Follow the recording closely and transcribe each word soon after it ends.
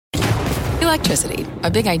Electricity,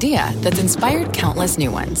 a big idea that's inspired countless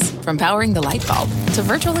new ones. From powering the light bulb to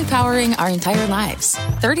virtually powering our entire lives.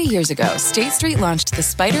 30 years ago, State Street launched the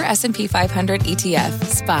SPDR S&P 500 ETF,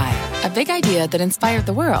 SPY. A big idea that inspired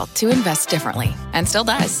the world to invest differently. And still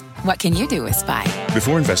does. What can you do with SPY?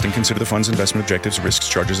 Before investing, consider the fund's investment objectives, risks,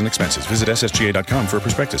 charges, and expenses. Visit ssga.com for a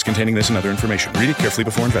prospectus containing this and other information. Read it carefully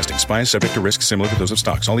before investing. SPY is subject to risks similar to those of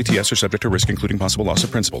stocks. All ETFs are subject to risk, including possible loss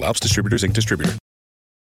of principal. Alps Distributors, Inc. Distributor.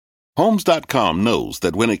 Homes.com knows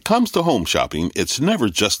that when it comes to home shopping, it's never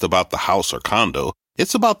just about the house or condo.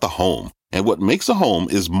 It's about the home. And what makes a home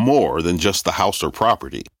is more than just the house or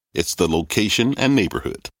property. It's the location and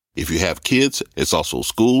neighborhood. If you have kids, it's also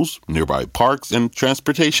schools, nearby parks, and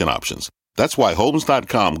transportation options. That's why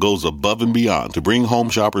Homes.com goes above and beyond to bring home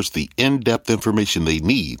shoppers the in-depth information they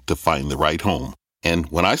need to find the right home. And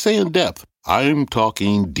when I say in-depth, I'm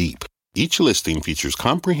talking deep. Each listing features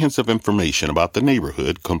comprehensive information about the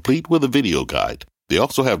neighborhood, complete with a video guide. They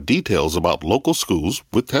also have details about local schools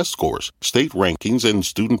with test scores, state rankings, and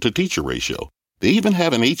student-to-teacher ratio. They even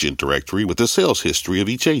have an agent directory with the sales history of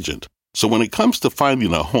each agent. So when it comes to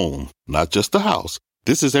finding a home, not just a house,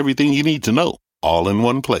 this is everything you need to know, all in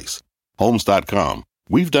one place. Homes.com.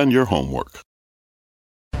 We've done your homework.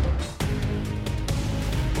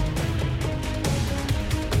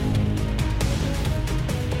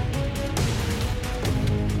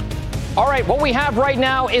 All right, what we have right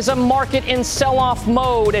now is a market in sell-off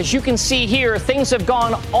mode. As you can see here, things have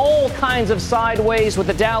gone all kinds of sideways, with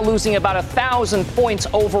the Dow losing about 1,000 points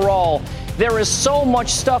overall. There is so much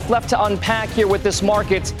stuff left to unpack here with this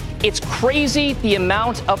market. It's crazy the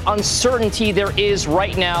amount of uncertainty there is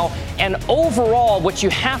right now. And overall, what you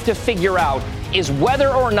have to figure out is whether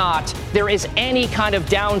or not there is any kind of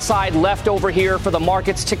downside left over here for the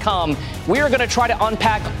markets to come. We're going to try to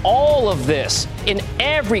unpack all of this in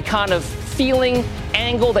every kind of feeling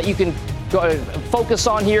angle that you can focus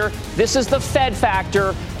on here. This is the Fed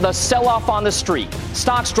factor, the sell-off on the street.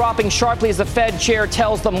 Stocks dropping sharply as the Fed chair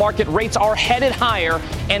tells the market rates are headed higher,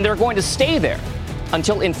 and they're going to stay there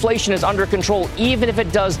until inflation is under control, even if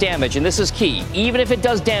it does damage. And this is key, even if it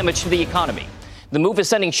does damage to the economy. The move is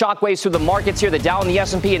sending shockwaves through the markets here. The Dow and the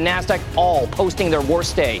S&P and NASDAQ all posting their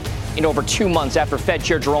worst day in over 2 months after Fed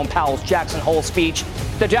Chair Jerome Powell's Jackson Hole speech.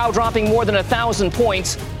 The Dow dropping more than 1,000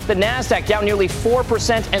 points. The NASDAQ down nearly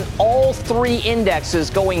 4%, and all three indexes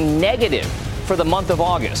going negative for the month of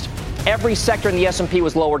August. Every sector in the S&P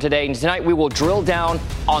was lower today, and tonight we will drill down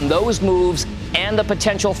on those moves and the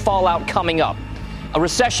potential fallout coming up.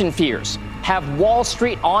 Recession fears have Wall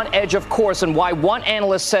Street on edge, of course, and why one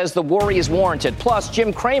analyst says the worry is warranted. Plus,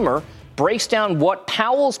 Jim Cramer breaks down what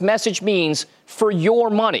Powell's message means for your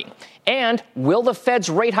money. And will the Fed's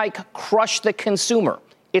rate hike crush the consumer?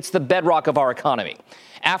 It's the bedrock of our economy.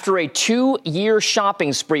 After a 2-year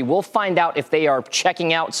shopping spree, we'll find out if they are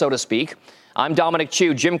checking out, so to speak. I'm Dominic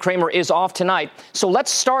Chu. Jim Cramer is off tonight. So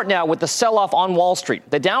let's start now with the sell-off on Wall Street.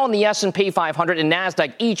 The Dow and the S&P 500 and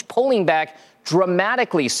NASDAQ each pulling back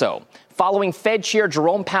dramatically so, following Fed Chair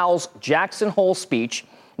Jerome Powell's Jackson Hole speech.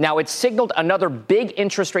 Now, it's signaled another big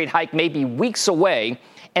interest rate hike may be weeks away,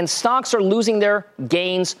 and stocks are losing their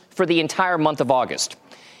gains for the entire month of August.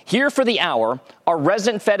 Here for the hour, our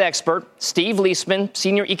resident Fed expert, Steve Leisman,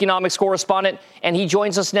 senior economics correspondent, and he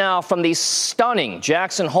joins us now from the stunning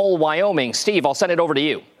Jackson Hole, Wyoming. Steve, I'll send it over to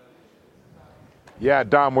you. Yeah,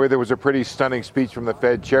 Dom, where there was a pretty stunning speech from the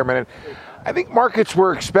Fed chairman. And I think markets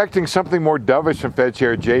were expecting something more dovish from Fed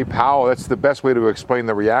Chair Jay Powell. That's the best way to explain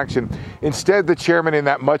the reaction. Instead, the chairman, in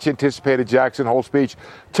that much-anticipated Jackson Hole speech,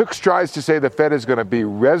 took strides to say the Fed is going to be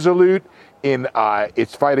resolute in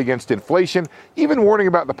its fight against inflation, even warning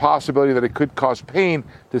about the possibility that it could cause pain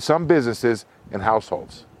to some businesses and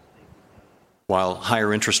households. While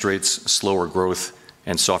higher interest rates, slower growth,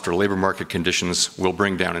 and softer labor market conditions will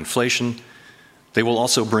bring down inflation, they will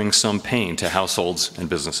also bring some pain to households and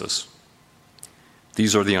businesses.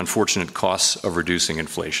 These are the unfortunate costs of reducing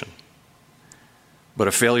inflation. But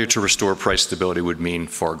a failure to restore price stability would mean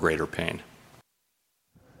far greater pain.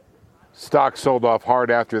 Stocks sold off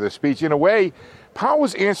hard after the speech. In a way, Powell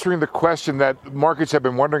was answering the question that markets have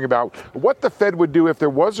been wondering about, what the Fed would do if there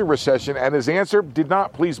was a recession, and his answer did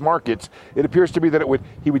not please markets. It appears to be that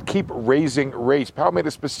he would keep raising rates. Powell made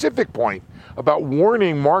a specific point about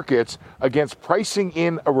warning markets against pricing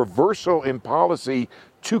in a reversal in policy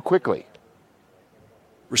too quickly.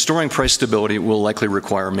 Restoring price stability will likely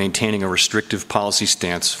require maintaining a restrictive policy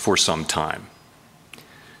stance for some time.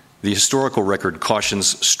 The historical record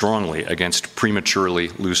cautions strongly against prematurely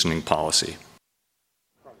loosening policy.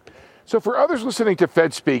 So for others listening to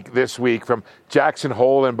Fed speak this week from Jackson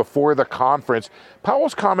Hole and before the conference,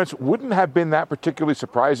 Powell's comments wouldn't have been that particularly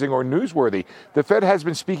surprising or newsworthy. The Fed has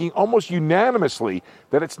been speaking almost unanimously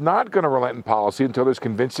that it's not going to relent in policy until there's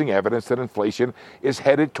convincing evidence that inflation is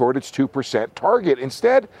headed toward its 2% target.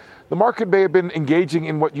 Instead, the market may have been engaging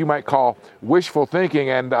in what you might call wishful thinking,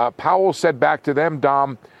 and Powell said back to them,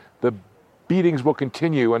 Dom, the beatings will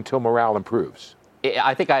continue until morale improves.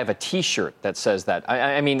 I think I have a T-shirt that says that.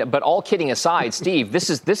 I mean, but all kidding aside, Steve, this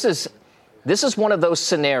is one of those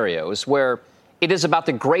scenarios where it is about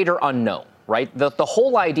the greater unknown, right? The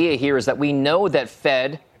whole idea here is that we know that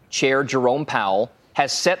Fed Chair Jerome Powell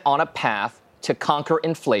has set on a path to conquer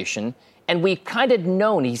inflation, and we've kind of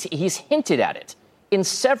known he's hinted at it in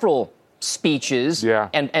several speeches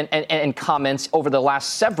and comments over the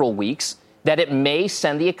last several weeks that it may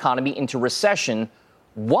send the economy into recession.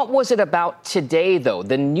 What was it about today, though,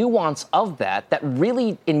 the nuance of that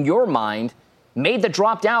really, in your mind, made the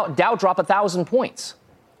Dow drop 1,000 points?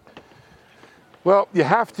 Well, you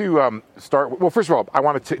have to start. Well, first of all, I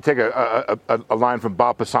want to take a line from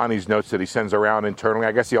Bob Pisani's notes that he sends around internally.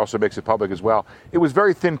 I guess he also makes it public as well. It was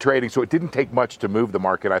very thin trading, so it didn't take much to move the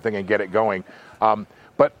market, I think, and get it going.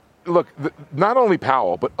 But look, not only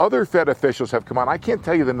Powell, but other Fed officials have come on. I can't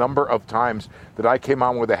tell you the number of times that I came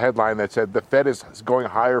on with a headline that said the Fed is going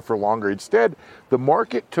higher for longer. Instead, the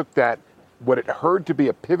market took that, what it heard to be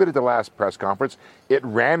a pivot at the last press conference. It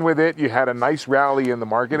ran with it. You had a nice rally in the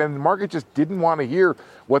market, and the market just didn't want to hear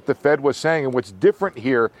what the Fed was saying. And what's different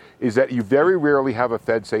here is that you very rarely have a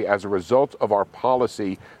Fed say, as a result of our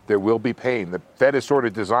policy, there will be pain. The Fed is sort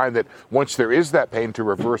of designed that once there is that pain to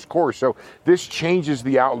reverse course. So this changes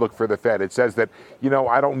the outlook for the Fed. It says that,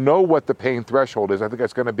 I don't know what the pain threshold is. I think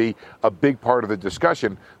that's going to be a big part of the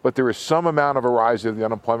discussion, but there is some amount of a rise in the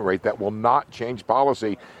unemployment rate that will not change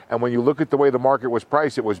policy. And when you look at the way the market was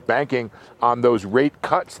priced, it was banking on those rate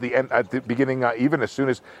cuts at the beginning, even as soon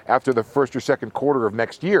as after the first or second quarter of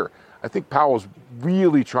next year. I think Powell's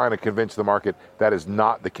really trying to convince the market that is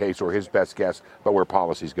not the case, or his best guess, but where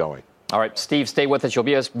policy's going. All right, Steve, stay with us. You'll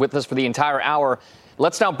be with us for the entire hour.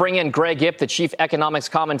 Let's now bring in Greg Ip, the chief economics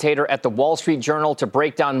commentator at the Wall Street Journal, to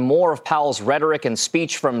break down more of Powell's rhetoric and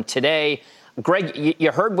speech from today. Greg,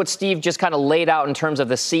 you heard what Steve just kind of laid out in terms of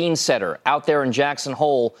the scene setter out there in Jackson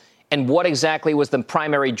Hole and what exactly was the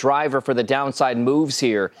primary driver for the downside moves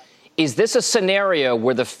here. Is this a scenario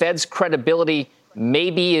where the Fed's credibility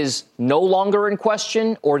maybe is no longer in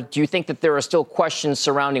question, or do you think that there are still questions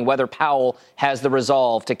surrounding whether Powell has the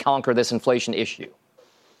resolve to conquer this inflation issue?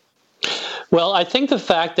 Well, I think the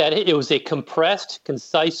fact that it was a compressed,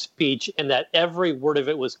 concise speech and that every word of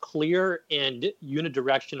it was clear and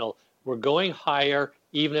unidirectional. We're going higher,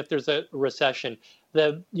 even if there's a recession.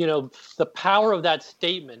 The power of that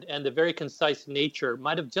statement and the very concise nature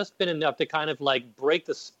might have just been enough to kind of like break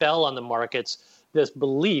the spell on the markets. This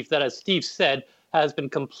belief that, as Steve said, has been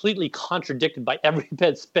completely contradicted by every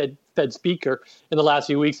Fed speaker in the last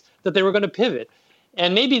few weeks, that they were going to pivot.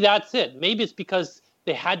 And maybe that's it. Maybe it's because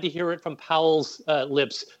they had to hear it from Powell's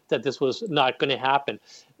lips that this was not going to happen.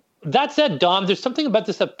 That said, Dom, there's something about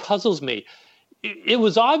this that puzzles me. It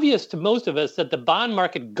was obvious to most of us that the bond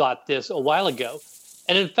market got this a while ago.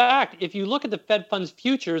 And in fact, if you look at the Fed funds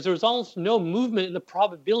futures, there's almost no movement in the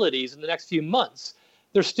probabilities in the next few months.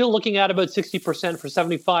 They're still looking at about 60% for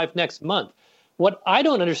 75 next month. What I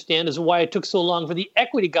don't understand is why it took so long for the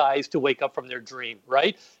equity guys to wake up from their dream,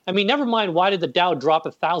 right? I mean, never mind why did the Dow drop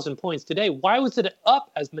 1,000 points today? Why was it up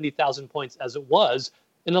as many thousand points as it was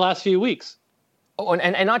in the last few weeks? Oh,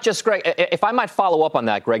 and not just Greg, if I might follow up on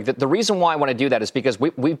that, Greg, the reason why I want to do that is because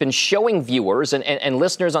we've been showing viewers and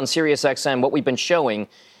listeners on SiriusXM, what we've been showing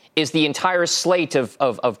is the entire slate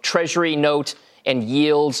of Treasury note and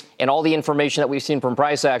yields and all the information that we've seen from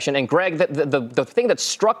price action. And Greg, the thing that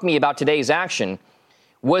struck me about today's action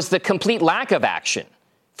was the complete lack of action.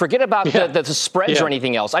 Forget about the spreads or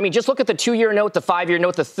anything else. I mean, just look at the 2-year note, the 5-year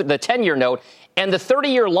note, the 10-year note, and the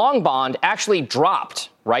 30-year long bond actually dropped,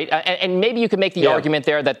 right? And maybe you could make the argument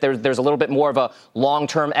there that there's a little bit more of a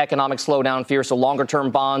long-term economic slowdown fear, so longer-term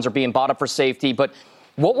bonds are being bought up for safety. But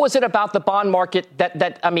what was it about the bond market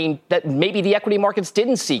that maybe the equity markets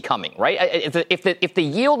didn't see coming, right? If the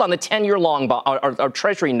yield on the 10-year long bond or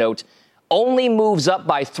Treasury note only moves up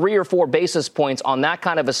by 3 or 4 basis points on that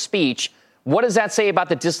kind of a speech, what does that say about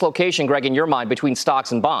the dislocation, Greg, in your mind, between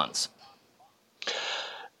stocks and bonds?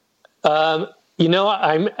 I'm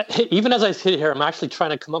even as I sit here, I'm actually trying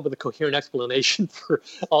to come up with a coherent explanation for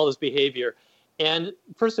all this behavior. And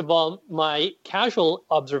first of all, my casual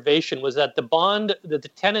observation was that the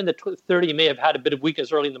 10 and the 30 may have had a bit of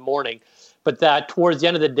weakness early in the morning, but that towards the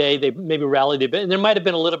end of the day, they maybe rallied a bit. And there might have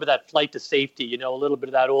been a little bit of that flight to safety, a little bit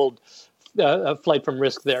of that old flight from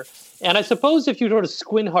risk there. And I suppose if you sort of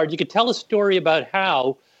squint hard, you could tell a story about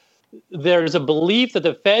how there's a belief that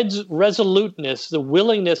the Fed's resoluteness, the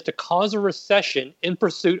willingness to cause a recession in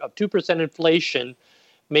pursuit of 2% inflation,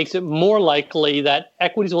 makes it more likely that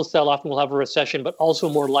equities will sell off and we'll have a recession, but also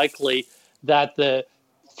more likely that the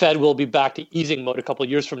Fed will be back to easing mode a couple of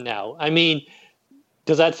years from now. I mean,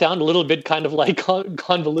 does that sound a little bit kind of like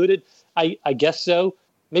convoluted? I guess so.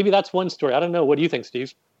 Maybe that's one story. I don't know. What do you think,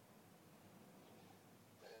 Steve?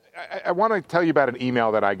 I want to tell you about an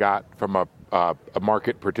email that I got from a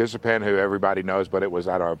market participant who everybody knows, but it was,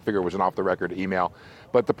 I figure it was an off-the-record email.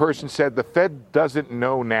 But the person said the Fed doesn't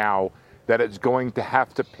know now that it's going to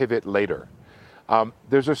have to pivot later.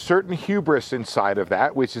 There's a certain hubris inside of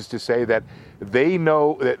that, which is to say that they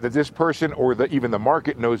know that this person or even the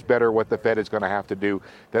market knows better what the Fed is going to have to do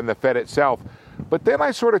than the Fed itself. But then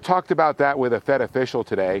I sort of talked about that with a Fed official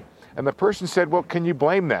today, and the person said, well, can you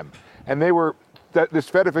blame them? And this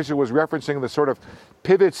Fed official was referencing the sort of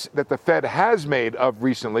pivots that the Fed has made of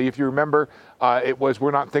recently. If you remember, it was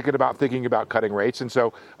we're not thinking about cutting rates, and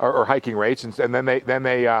so or hiking rates, and then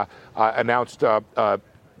they announced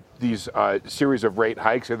these series of rate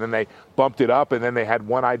hikes, and then they bumped it up, and then they had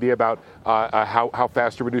one idea about how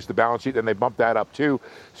fast to reduce the balance sheet, and they bumped that up too.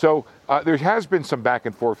 So there has been some back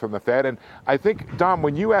and forth from the Fed, and I think, Dom,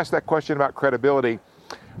 when you asked that question about credibility,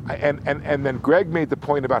 and then Greg made the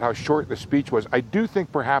point about how short the speech was, I do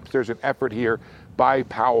think perhaps there's an effort here by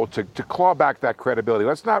Powell to claw back that credibility.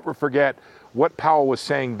 Let's not forget what Powell was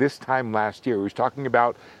saying this time last year. He was talking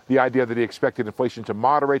about the idea that he expected inflation to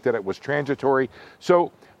moderate, that it was transitory.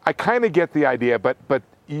 So I kind of get the idea, but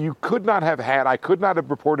I could not have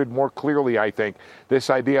reported more clearly, I think, this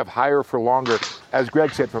idea of higher for longer. As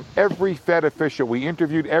Greg said, from every Fed official, we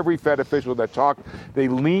interviewed every Fed official that talked, they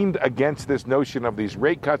leaned against this notion of these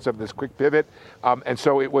rate cuts, of this quick pivot. And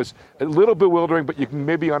so it was a little bewildering, but you can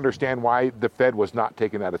maybe understand why the Fed was not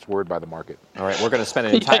taken at its word by the market. All right, we're going to spend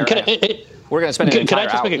an entire Can I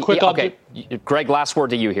just make a quick okay. Greg, last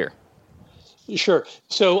word to you here. Sure.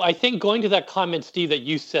 So I think going to that comment, Steve, that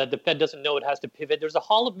you said the Fed doesn't know it has to pivot, there's a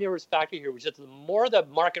Hall of Mirrors factor here, which is the more the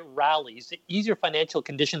market rallies, the easier financial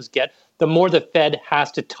conditions get, the more the Fed has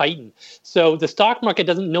to tighten. So the stock market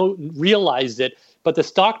doesn't realize it, but the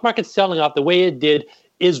stock market selling off the way it did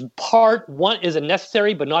is a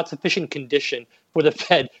necessary but not sufficient condition for the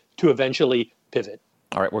Fed to eventually pivot.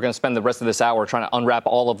 All right, we're going to spend the rest of this hour trying to unwrap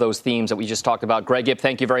all of those themes that we just talked about. Greg Ip,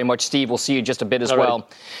 thank you very much. Steve, we'll see you in just a bit as well.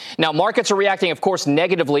 Now, markets are reacting, of course,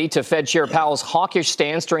 negatively to Fed Chair Powell's hawkish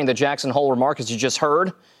stance during the Jackson Hole remark, as you just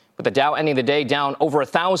heard, with the Dow ending the day down over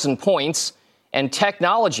 1,000 points. And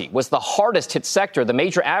technology was the hardest hit sector. The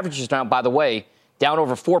major averages now, by the way, down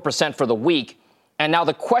over 4% for the week. And now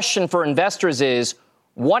the question for investors is,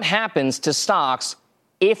 what happens to stocks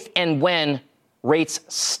if and when rates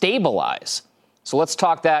stabilize? So let's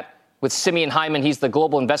talk that with Simeon Hyman. He's the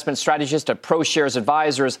global investment strategist at ProShares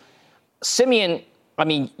Advisors. Simeon, I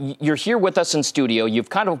mean, you're here with us in studio. You've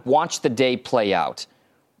kind of watched the day play out.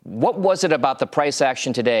 What was it about the price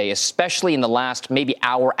action today, especially in the last maybe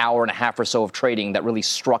hour and a half or so of trading, that really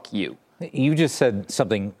struck you? You just said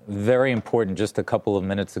something very important just a couple of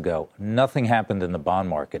minutes ago. Nothing happened in the bond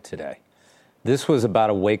market today. This was about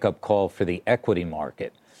a wake-up call for the equity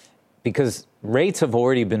market, because rates have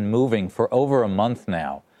already been moving for over a month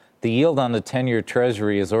now. The yield on the 10-year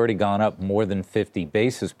Treasury has already gone up more than 50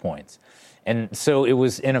 basis points. And so it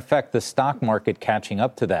was, in effect, the stock market catching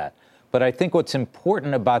up to that. But I think what's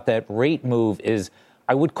important about that rate move is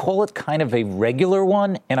I would call it kind of a regular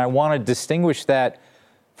one, and I want to distinguish that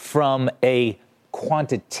from a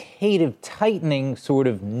quantitative tightening sort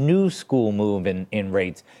of new school move in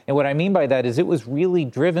rates. And what I mean by that is it was really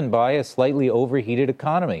driven by a slightly overheated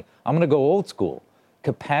economy. I'm going to go old school.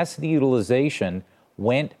 Capacity utilization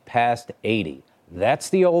went past 80. That's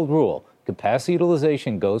the old rule. Capacity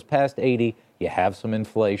utilization goes past 80, you have some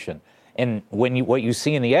inflation. And what you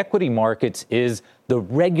see in the equity markets is the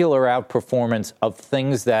regular outperformance of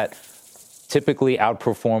things that typically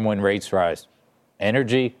outperform when rates rise.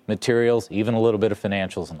 Energy, materials, even a little bit of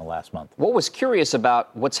financials in the last month. What was curious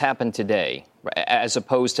about what's happened today, as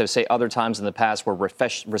opposed to, say, other times in the past where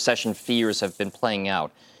recession fears have been playing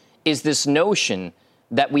out, is this notion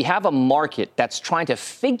that we have a market that's trying to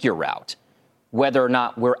figure out whether or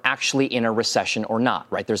not we're actually in a recession or not,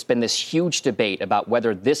 right? There's been this huge debate about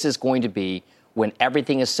whether this is going to be, when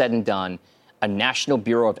everything is said and done, a National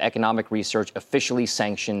Bureau of Economic Research officially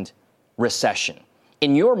sanctioned recession.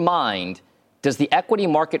 In your mind, does the equity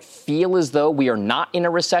market feel as though we are not in a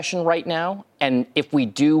recession right now? And if we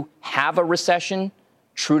do have a recession,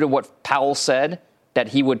 true to what Powell said, that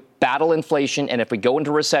he would battle inflation, and if we go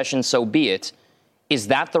into recession, so be it, is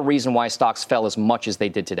that the reason why stocks fell as much as they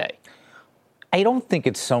did today? I don't think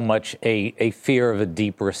it's so much a fear of a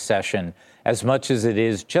deep recession as much as it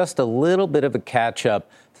is just a little bit of a catch-up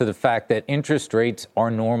to the fact that interest rates are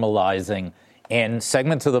normalizing and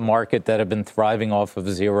segments of the market that have been thriving off of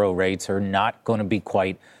zero rates are not going to be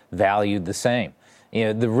quite valued the same. You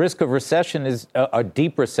know, the risk of recession is a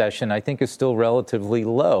deep recession, I think, is still relatively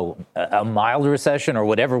low. A mild recession or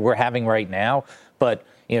whatever we're having right now. But,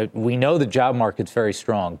 you know, we know the job market's very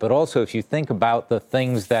strong. But also, if you think about the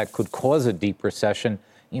things that could cause a deep recession,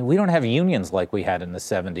 you know, we don't have unions like we had in the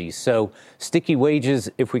 70s. So sticky wages,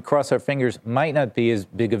 if we cross our fingers, might not be as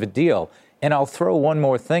big of a deal. And I'll throw one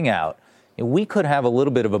more thing out. We could have a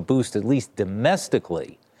little bit of a boost, at least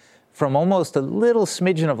domestically, from almost a little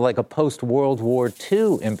smidgen of like a post-World War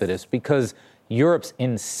II impetus, because Europe's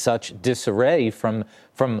in such disarray from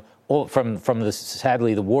the,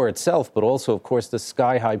 sadly, the war itself, but also, of course, the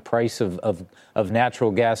sky-high price of natural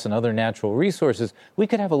gas and other natural resources. We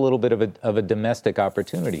could have a little bit of a domestic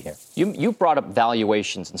opportunity here. You brought up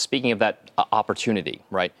valuations, and speaking of that opportunity,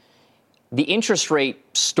 right, the interest rate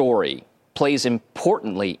story plays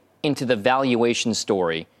importantly into the valuation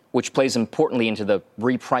story, which plays importantly into the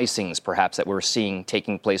repricings, perhaps, that we're seeing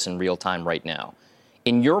taking place in real time right now.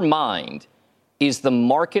 In your mind, is the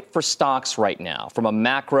market for stocks right now, from a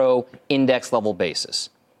macro index level basis,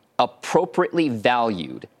 appropriately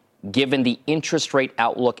valued given the interest rate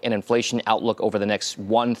outlook and inflation outlook over the next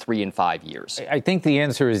 1, 3, and 5 years? I think the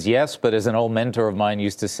answer is yes, but as an old mentor of mine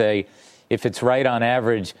used to say, if it's right on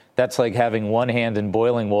average, that's like having one hand in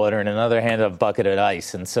boiling water and another hand in a bucket of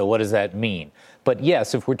ice. And so what does that mean? But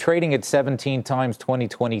yes, if we're trading at 17 times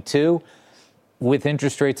 2022, with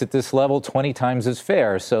interest rates at this level, 20 times is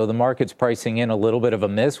fair. So the market's pricing in a little bit of a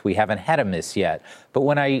miss. We haven't had a miss yet. But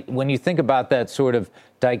when you think about that sort of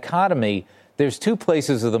dichotomy, there's two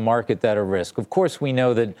places of the market that are risk. Of course, we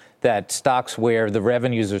know that stocks where the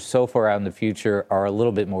revenues are so far out in the future are a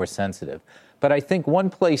little bit more sensitive. But I think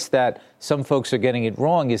one place that some folks are getting it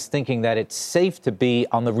wrong is thinking that it's safe to be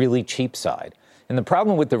on the really cheap side. And the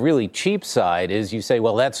problem with the really cheap side is you say,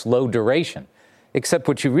 well, that's low duration. Except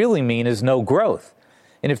what you really mean is no growth.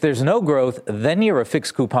 And if there's no growth, then you're a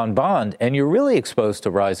fixed coupon bond and you're really exposed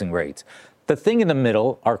to rising rates. The thing in the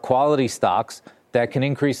middle are quality stocks that can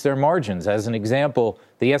increase their margins. As an example,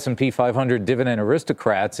 the S&P 500 dividend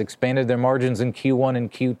aristocrats expanded their margins in Q1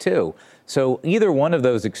 and Q2. So either one of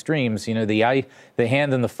those extremes, you know, the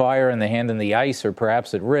hand in the fire and the hand in the ice are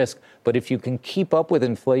perhaps at risk. But if you can keep up with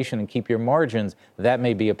inflation and keep your margins, that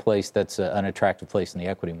may be a place that's an attractive place in the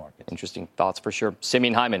equity market. Interesting thoughts for sure.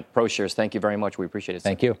 Simeon Hyman, ProShares, thank you very much. We appreciate it.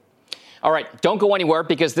 Thank you. All right, don't go anywhere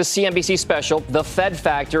because this CNBC special, The Fed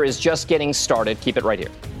Factor, is just getting started. Keep it right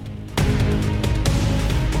here.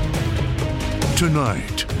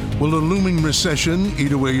 Tonight, will a looming recession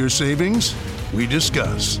eat away your savings? We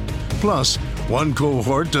discuss. Plus, one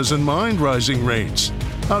cohort doesn't mind rising rates.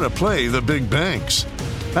 How to play the big banks.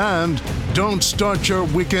 And don't start your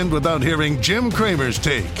weekend without hearing Jim Cramer's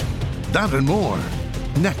take. That and more,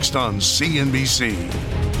 next on CNBC.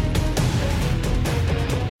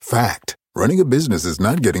 Fact. Running a business is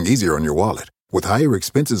not getting easier on your wallet. With higher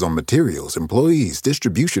expenses on materials, employees,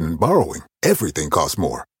 distribution, and borrowing, everything costs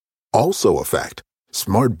more. Also a fact.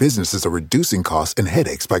 Smart businesses are reducing costs and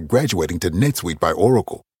headaches by graduating to NetSuite by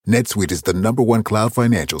Oracle. NetSuite is the #1 cloud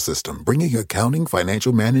financial system, bringing accounting,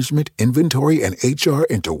 financial management, inventory, and HR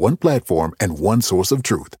into one platform and one source of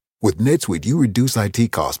truth. With NetSuite, you reduce IT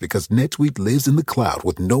costs because NetSuite lives in the cloud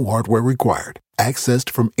with no hardware required, accessed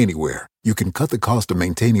from anywhere. You can cut the cost of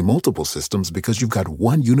maintaining multiple systems because you've got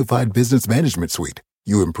one unified business management suite.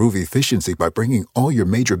 You improve efficiency by bringing all your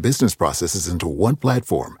major business processes into one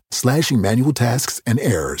platform, slashing manual tasks and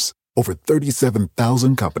errors. Over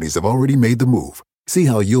 37,000 companies have already made the move. See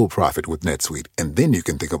how you'll profit with NetSuite, and then you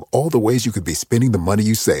can think of all the ways you could be spending the money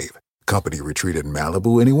you save. Company retreat in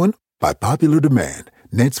Malibu, anyone? By popular demand,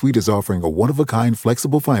 NetSuite is offering a one-of-a-kind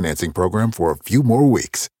flexible financing program for a few more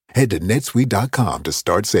weeks. Head to netsuite.com to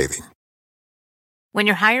start saving. When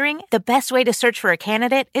you're hiring, the best way to search for a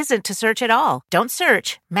candidate isn't to search at all. Don't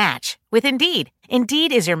search, match with Indeed.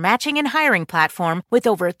 Indeed is your matching and hiring platform with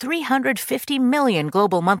over 350 million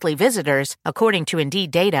global monthly visitors, according to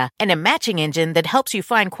Indeed data, and a matching engine that helps you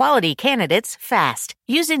find quality candidates fast.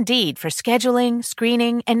 Use Indeed for scheduling,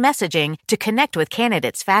 screening, and messaging to connect with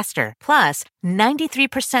candidates faster. Plus,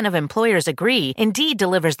 93% of employers agree Indeed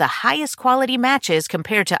delivers the highest quality matches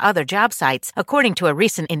compared to other job sites, according to a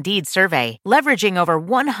recent Indeed survey. Leveraging over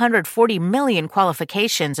 140 million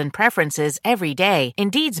qualifications and preferences every day,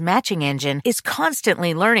 Indeed's matching engine is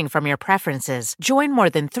constantly learning from your preferences. Join more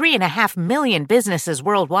than 3.5 million businesses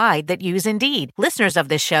worldwide that use Indeed. Listeners of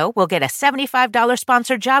this show will get a $75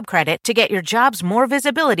 sponsored job credit to get your jobs more visibility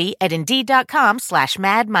at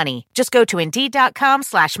Indeed.com/madmoney. Just go to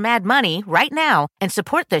Indeed.com/madmoney right now and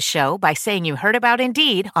support this show by saying you heard about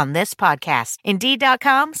Indeed on this podcast.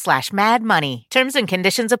 Indeed.com/madmoney. Terms and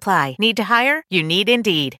conditions apply. Need to hire? You need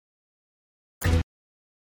Indeed.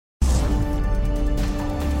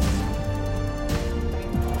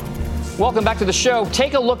 Welcome back to the show.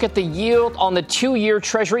 Take a look at the yield on the 2-year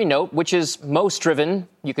Treasury note, which is most driven,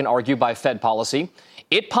 you can argue, by Fed policy.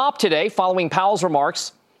 It popped today following Powell's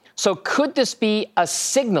remarks. So could this be a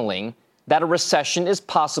signaling that a recession is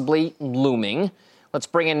possibly looming? Let's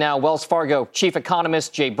bring in now Wells Fargo chief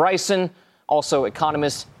economist Jay Bryson, also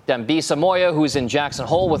economist Dambisa Moyo, who's in Jackson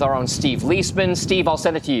Hole with our own Steve Leisman. Steve, I'll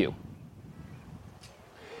send it to you.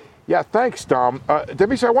 Yeah, thanks, Dom.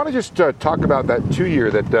 Dambisa, I want to just talk about that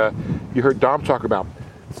 2-year that you heard Dom talk about.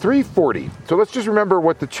 340. So let's just remember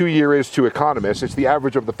what the 2-year is to economists. It's the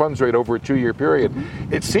average of the funds rate over a 2-year period.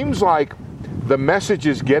 It seems like the message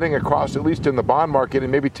is getting across, at least in the bond market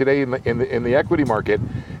and maybe today in the equity market,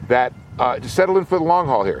 that to settle in for the long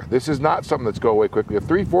haul here. This is not something that's go away quickly. If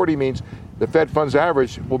 340 means the Fed funds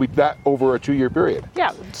average will be that over a 2-year period.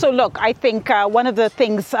 Yeah. So look, I think one of the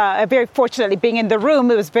things, very fortunately, being in the room,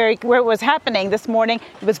 it was where it was happening this morning.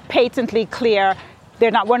 It was patently clear.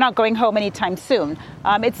 We're not going home anytime soon.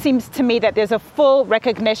 It seems to me that there's a full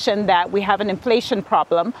recognition that we have an inflation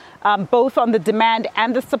problem, both on the demand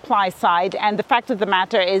and the supply side. And the fact of the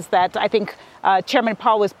matter is that I think Chairman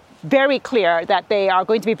Powell was very clear that they are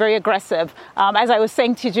going to be very aggressive. As I was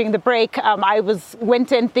saying to you during the break, I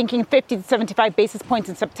went in thinking 50 to 75 basis points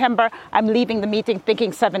in September. I'm leaving the meeting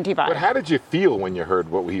thinking 75. But how did you feel when you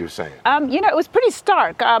heard what he was saying? It was pretty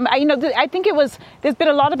stark. I think there's been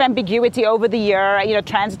a lot of ambiguity over the year,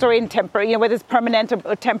 transitory and temporary, whether it's permanent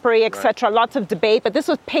or temporary, et cetera. Right. Lots of debate, but this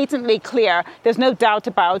was patently clear. There's no doubt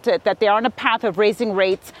about it that they are on a path of raising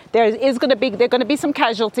rates. There are going to be some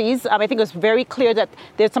casualties. I think it was very clear that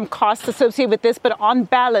there's some costs associated with this, but on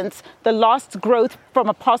balance, the lost growth from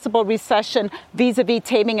a possible recession vis-a-vis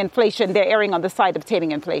taming inflation, they're erring on the side of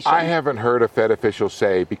taming inflation. I haven't heard a Fed official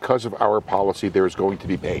say, because of our policy, there is going to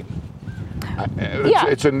be pain.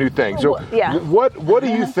 It's a new thing. So what do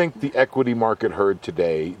you think the equity market heard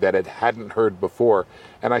today that it hadn't heard before?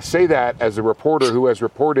 And I say that as a reporter who has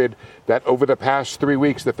reported that over the past 3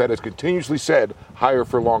 weeks, the Fed has continuously said higher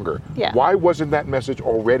for longer. Yeah. Why wasn't that message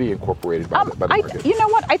already incorporated by the market? You know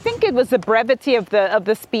what? I think it was the brevity of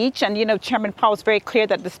the speech. And, Chairman Powell was very clear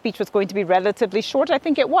that the speech was going to be relatively short. I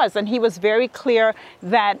think it was. And he was very clear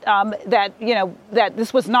that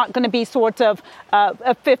this was not going to be sort of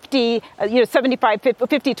a 50, 75,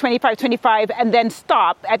 50, 25, 25, and then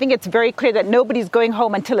stop. I think it's very clear that nobody's going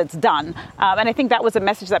home until it's done. And I think that was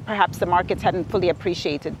a message that perhaps the markets hadn't fully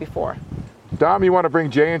appreciated before. Dom, you want to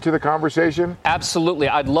bring Jay into the conversation? Absolutely.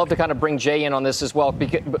 I'd love to kind of bring Jay in on this as well.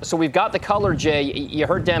 So we've got the color, Jay. You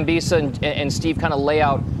heard Dambisa and Steve kind of lay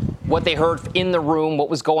out what they heard in the room, what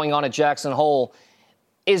was going on at Jackson Hole.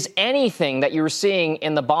 Is anything that you're seeing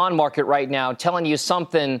in the bond market right now telling you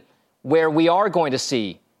something where we are going to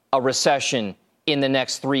see a recession in the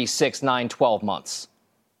next 3, 6, 9, 12 months?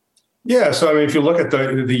 Yeah, so if you look at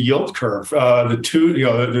the yield curve,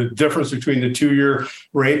 the difference between the 2-year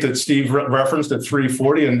rate that Steve referenced at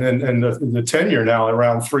 340 and the 10-year now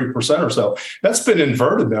around 3% or so, that's been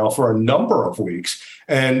inverted now for a number of weeks.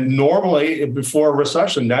 And normally before a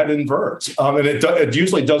recession, that inverts, and it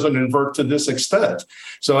usually doesn't invert to this extent.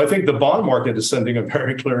 So I think the bond market is sending a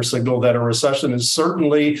very clear signal that a recession is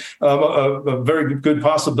certainly a very good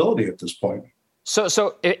possibility at this point.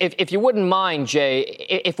 So if you wouldn't mind, Jay,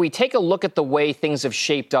 if we take a look at the way things have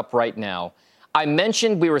shaped up right now, I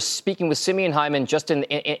mentioned we were speaking with Simeon Hyman just in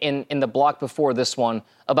the block before this one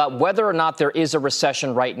about whether or not there is a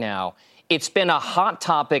recession right now. It's been a hot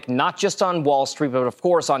topic, not just on Wall Street, but of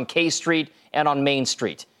course on K Street and on Main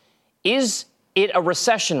Street. Is it a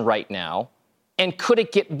recession right now? And could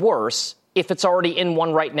it get worse if it's already in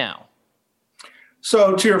one right now?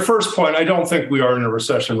 So to your first point, I don't think we are in a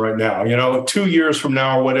recession right now. 2 years from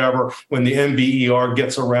now or whatever, when the NBER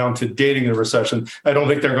gets around to dating the recession, I don't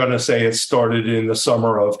think they're going to say it started in the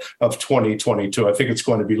summer of 2022. I think it's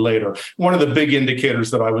going to be later. One of the big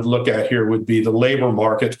indicators that I would look at here would be the labor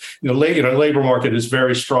market. The labor market is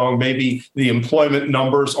very strong. Maybe the employment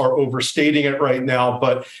numbers are overstating it right now,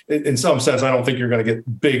 but in some sense, I don't think you're going to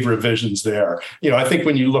get big revisions there. I think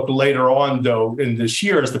when you look later on, though, in this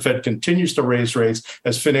year, as the Fed continues to raise rates,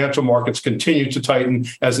 as financial markets continue to tighten,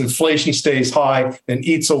 as inflation stays high and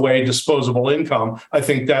eats away disposable income, I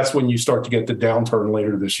think that's when you start to get the downturn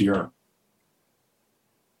later this year.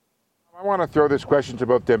 I want to throw this question to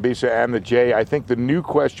both Dambisa and the Jay. I think the new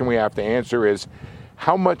question we have to answer is,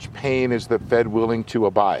 how much pain is the Fed willing to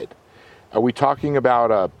abide? Are we talking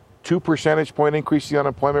about a 2 percentage point increase in the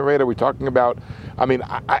unemployment rate? Are we talking about,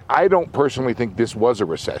 I don't personally think this was a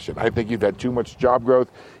recession. I think you've had too much job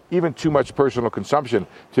growth, even too much personal consumption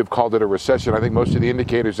to have called it a recession. I think most of the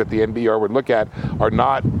indicators that the NBER would look at are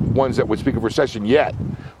not ones that would speak of recession yet.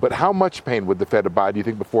 But how much pain would the Fed abide, do you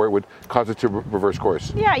think, before it would cause it to reverse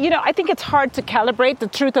course? Yeah, I think it's hard to calibrate. The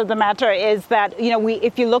truth of the matter is that,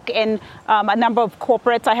 if you look in a number of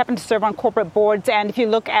corporates, I happen to serve on corporate boards, and if you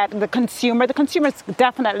look at the consumer is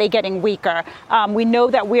definitely getting weaker. We know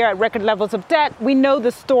that we are at record levels of debt. We know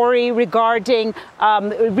the story regarding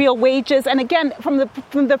real wages. And again, from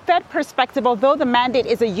the Fed perspective, although the mandate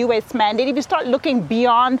is a U.S. mandate, if you start looking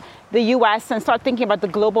beyond the U.S. and start thinking about the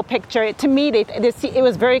global picture, to me, it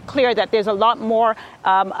was very clear that there's a lot more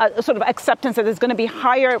sort of acceptance that there's going to be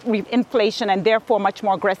higher inflation and therefore much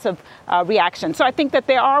more aggressive reaction. So I think that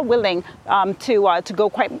they are willing to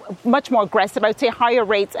go much more aggressive. I would say higher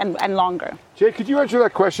rates and longer. Jay, could you answer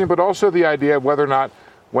that question, but also the idea of whether or not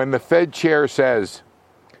when the Fed chair says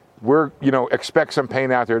expect some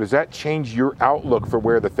pain out there, does that change your outlook for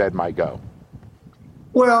where the Fed might go?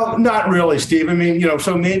 Well, not really, Steve.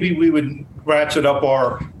 So maybe we would ratchet up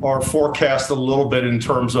our forecast a little bit in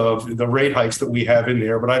terms of the rate hikes that we have in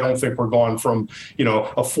there, but I don't think we're going from, a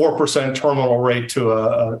 4% terminal rate to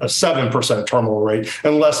a 7% terminal rate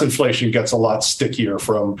unless inflation gets a lot stickier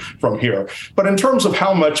from here. But in terms of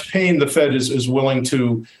how much pain the Fed is willing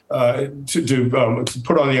to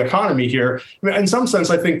put on the economy here, in some sense,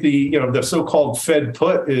 I think the so-called Fed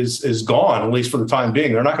put is gone, at least for the time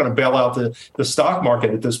being. They're not going to bail out the stock market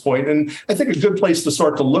at this point. And I think a good place to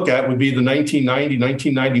start to look at would be the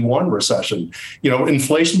 1990-1991 recession.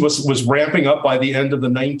 Inflation was ramping up by the end of the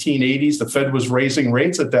 1980s. The Fed was raising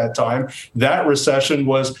rates at that time. That recession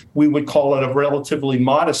we would call it a relatively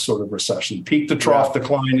modest sort of recession, peak to trough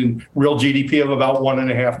decline in real GDP of about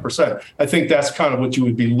 1.5%. I think that's kind of what you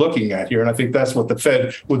would be looking at here. And I think that's what the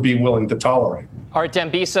Fed would be willing to tolerate. All right,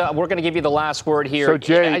 Dambisa, we're going to give you the last word here. So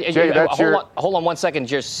Jay, hold on 1 second.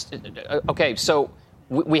 Okay, so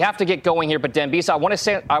we have to get going here, but Dambisa, I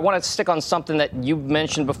want to stick on something that you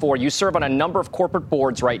mentioned before. You serve on a number of corporate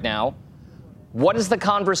boards right now. What is the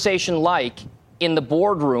conversation like in the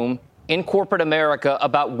boardroom in corporate America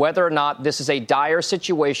about whether or not this is a dire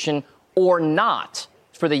situation or not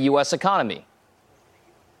for the U.S. economy?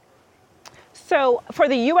 So for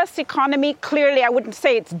the U.S. economy, clearly, I wouldn't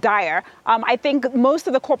say it's dire. I think most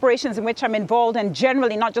of the corporations in which I'm involved, and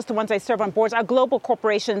generally not just the ones I serve on boards, are global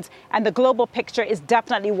corporations, and the global picture is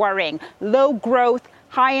definitely worrying. Low growth,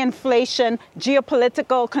 high inflation,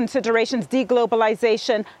 geopolitical considerations,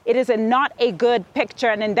 deglobalization. It is not a good picture.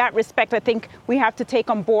 And in that respect, I think we have to take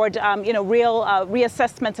on board, real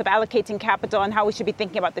reassessments of allocating capital and how we should be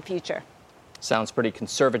thinking about the future. Sounds pretty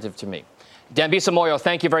conservative to me. Dambisa Moyo,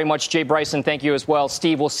 thank you very much. Jay Bryson, thank you as well.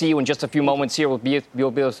 Steve, we'll see you in just a few moments here. We'll be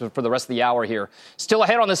for the rest of the hour here. Still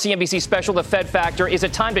ahead on the CNBC special, The Fed Factor. Is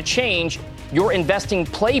it time to change your investing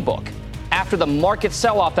playbook after the market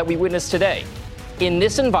sell-off that we witnessed today? In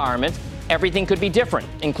this environment, everything could be different,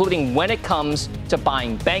 including when it comes to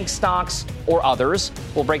buying bank stocks or others.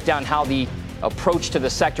 We'll break down how the approach to the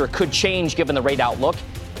sector could change given the rate outlook.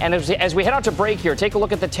 And as we head out to break here, take a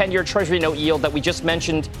look at the 10-year Treasury note yield that we just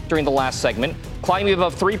mentioned during the last segment, climbing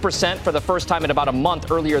above 3% for the first time in about a month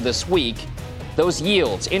earlier this week. Those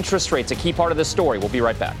yields, interest rates, a key part of this story. We'll be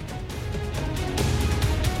right back.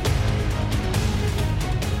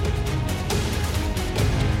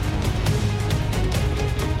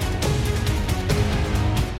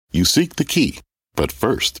 You seek the key, but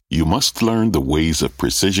first, you must learn the ways of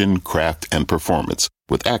precision, craft, and performance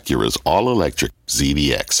with Acura's all-electric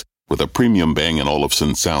ZDX. With a premium Bang &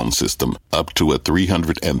 Olufsen sound system up to a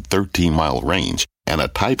 313-mile range and a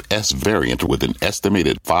Type S variant with an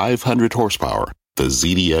estimated 500 horsepower, the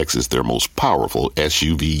ZDX is their most powerful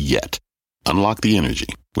SUV yet. Unlock the energy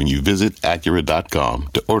when you visit Acura.com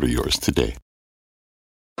to order yours today.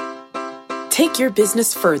 Take your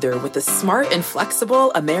business further with the smart and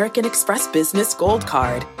flexible American Express Business Gold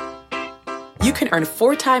Card. You can earn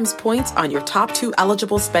 4 times points on your top 2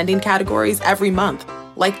 eligible spending categories every month,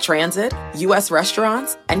 like transit, U.S.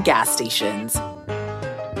 restaurants, and gas stations.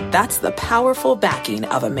 That's the powerful backing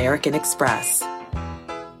of American Express.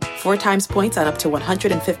 4 times points on up to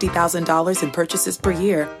 $150,000 in purchases per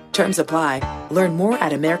year. Terms apply. Learn more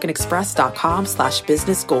at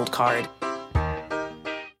americanexpress.com/businessgoldcard.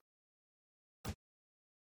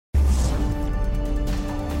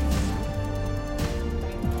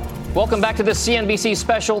 Welcome back to the CNBC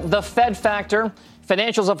special, The Fed Factor.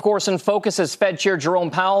 Financials, of course, in focus as Fed Chair Jerome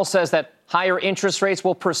Powell says that higher interest rates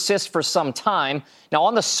will persist for some time. Now,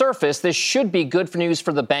 on the surface, this should be good for news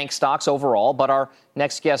for the bank stocks overall, but our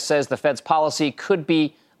next guest says the Fed's policy could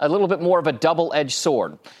be a little bit more of a double-edged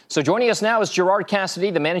sword. So joining us now is Gerard Cassidy,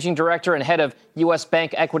 the managing director and head of U.S.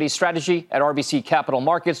 Bank Equity Strategy at RBC Capital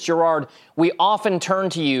Markets. Gerard, we often turn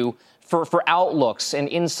to you for outlooks and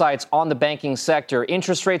insights on the banking sector.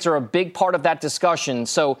 Interest rates are a big part of that discussion.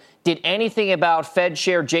 So did anything about Fed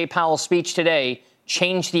Chair Jay Powell's speech today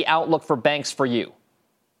change the outlook for banks for you?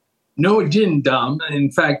 No, it didn't, Dom.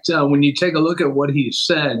 In fact, when you take a look at what he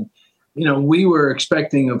said, we were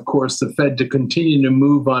expecting, of course, the Fed to continue to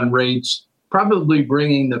move on rates, probably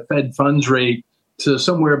bringing the Fed funds rate to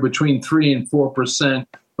somewhere between 3 and 4%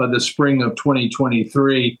 by the spring of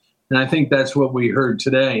 2023. And I think that's what we heard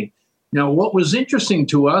today. Now, what was interesting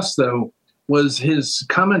to us, though, was his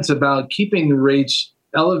comments about keeping the rates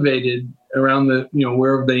elevated around the,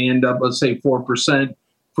 wherever they end up, let's say 4%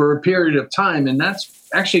 for a period of time. And that's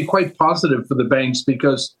actually quite positive for the banks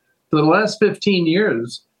because for the last 15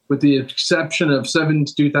 years, with the exception of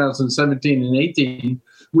 2017 and 18,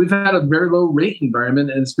 we've had a very low rate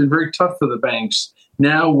environment, and it's been very tough for the banks.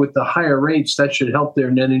 Now, with the higher rates, that should help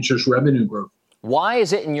their net interest revenue growth. Why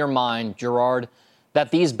is it in your mind, Gerard, that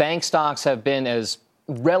these bank stocks have been as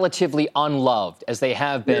relatively unloved as they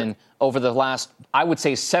have been over the last, I would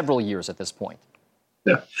say, several years at this point?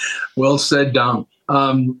 Yeah. Well said, Dom.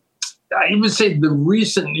 I would say the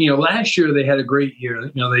recent, last year they had a great year.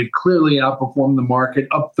 They clearly outperformed the market,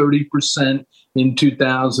 up 30% in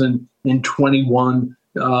 2021.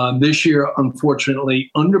 This year, unfortunately,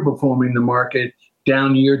 underperforming the market,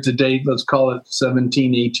 down year to date, let's call it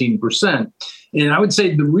 17, 18%. And I would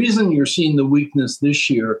say the reason you're seeing the weakness this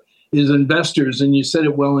year is investors, and you said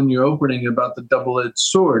it well in your opening about the double-edged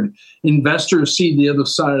sword. Investors see the other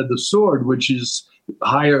side of the sword, which is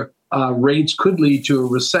higher rates could lead to a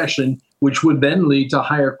recession, which would then lead to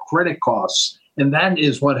higher credit costs. And that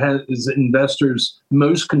is what is investors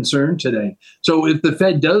most concerned today. So if the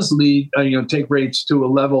Fed does take rates to a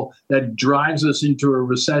level that drives us into a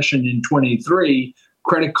recession in 23,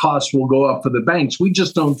 credit costs will go up for the banks. We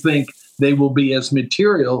just don't think they will be as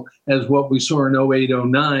material as what we saw in 08,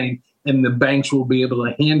 09, and the banks will be able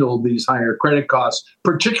to handle these higher credit costs,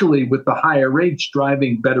 particularly with the higher rates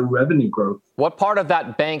driving better revenue growth. What part of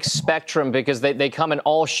that bank spectrum, because they come in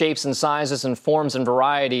all shapes and sizes and forms and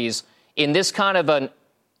varieties, in this kind of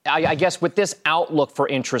I guess with this outlook for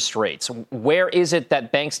interest rates, where is it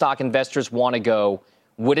that bank stock investors want to go?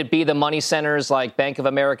 Would it be the money centers like Bank of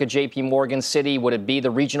America, JP Morgan, Citi? Would it be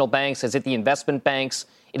the regional banks? Is it the investment banks?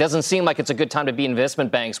 It doesn't seem like it's a good time to be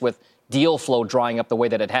investment banks with deal flow drying up the way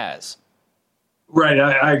that it has. Right.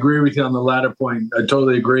 I agree with you on the latter point. I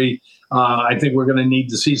totally agree. I think we're going to need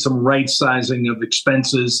to see some right sizing of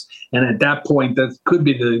expenses. And at that point, that could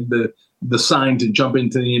be the sign to jump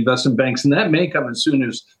into the investment banks. And that may come as soon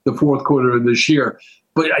as the fourth quarter of this year.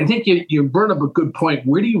 But I think you brought up a good point.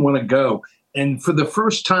 Where do you want to go? And for the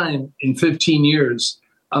first time in 15 years,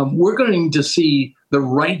 we're going to see the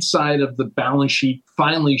right side of the balance sheet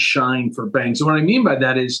finally shine for banks. And what I mean by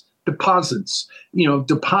that is deposits.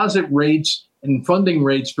 Deposit rates and funding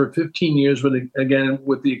rates for 15 years, with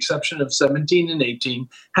the exception of 17 and 18,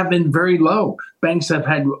 have been very low. Banks have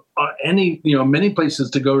had many places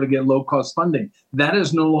to go to get low-cost funding. That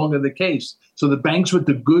is no longer the case. So the banks with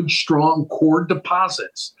the good, strong core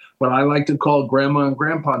deposits, what I like to call grandma and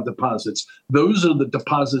grandpa deposits, those are the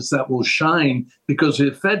deposits that will shine, because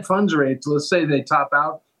if Fed funds rates, let's say they top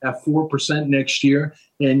out at 4% next year,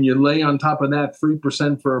 and you lay on top of that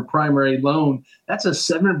 3% for a primary loan, that's a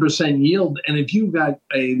 7% yield. And if you've got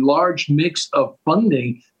a large mix of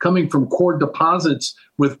funding coming from core deposits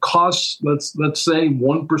with costs, let's say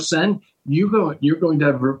 1%, you're going to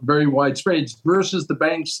have very wide spreads versus the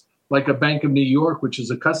banks like a Bank of New York, which is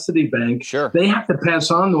a custody bank. Sure. They have to pass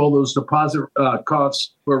on all those deposit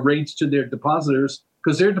costs or rates to their depositors,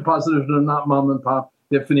 because their depositors are not mom and pop.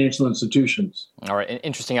 They're financial institutions. All right. An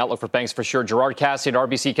interesting outlook for banks for sure. Gerard Cassidy at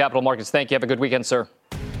RBC Capital Markets. Thank you. Have a good weekend, sir.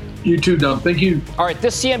 You too, Dom. Thank you. All right,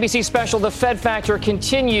 this CNBC special, The Fed Factor,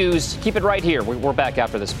 continues. Keep it right here. We're back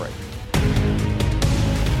after this break.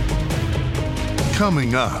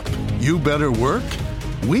 Coming up, you better work?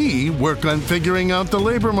 We work on figuring out the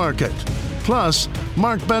labor market. Plus,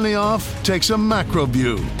 Mark Benioff takes a macro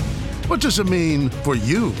view. What does it mean for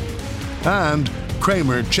you? And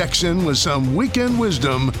Cramer checks in with some weekend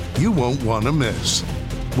wisdom you won't want to miss.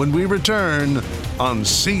 When we return on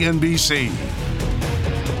CNBC.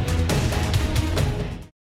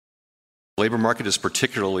 The labor market is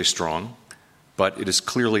particularly strong, but it is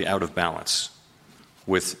clearly out of balance,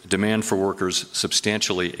 with demand for workers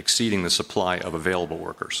substantially exceeding the supply of available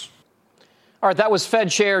workers. All right, that was Fed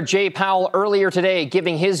Chair Jay Powell earlier today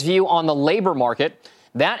giving his view on the labor market.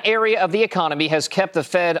 That area of the economy has kept the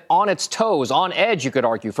Fed on its toes, on edge, you could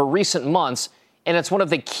argue, for recent months, and it's one of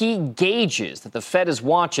the key gauges that the Fed is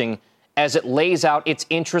watching as it lays out its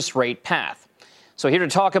interest rate path. So here to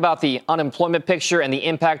talk about the unemployment picture and the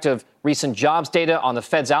impact of recent jobs data on the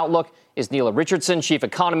Fed's outlook is Neela Richardson, chief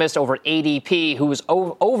economist over at ADP, who is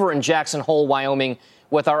over in Jackson Hole, Wyoming,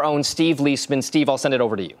 with our own Steve Leisman. Steve, I'll send it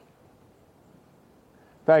over to you.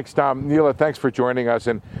 Thanks, Tom. Neela, thanks for joining us.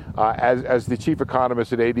 And as the chief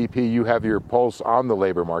economist at ADP, you have your pulse on the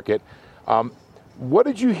labor market. What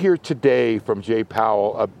did you hear today from Jay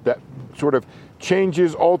Powell that sort of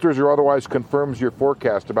changes, alters, or otherwise confirms your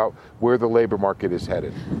forecast about where the labor market is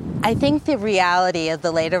headed? I think the reality of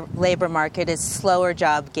the labor market is slower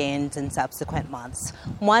job gains in subsequent months.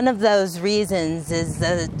 One of those reasons is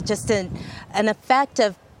just an effect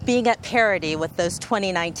of being at parity with those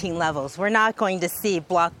 2019 levels. We're not going to see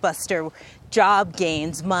blockbuster job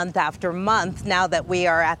gains month after month now that we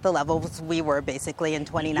are at the levels we were basically in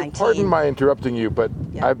 2019. Pardon my interrupting you, but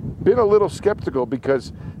yeah. I've been a little skeptical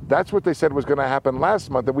because that's what they said was going to happen last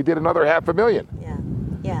month, and we did another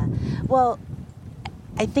 500,000. Yeah. Well,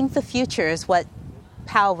 I think the future is what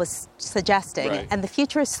Powell was suggesting, right. And the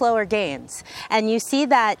future is slower gains. And you see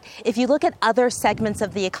that if you look at other segments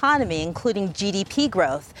of the economy, including GDP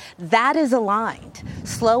growth, that is aligned.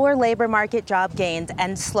 Slower labor market job gains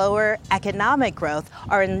and slower economic growth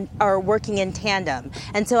are working in tandem.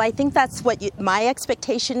 And so I think that's what my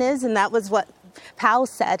expectation is, and that was what Powell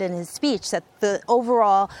said in his speech, that the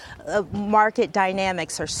overall market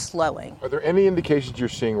dynamics are slowing. Are there any indications you're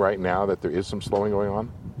seeing right now that there is some slowing going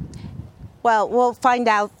on? Well, we'll find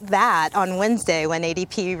out that on Wednesday when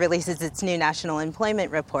ADP releases its new national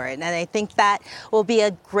employment report. And I think that will be a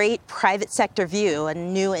great private sector view, a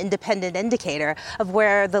new independent indicator of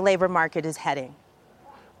where the labor market is heading.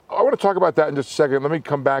 I want to talk about that in just a second. Let me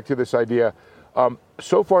come back to this idea.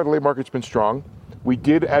 So far, the labor market's been strong. We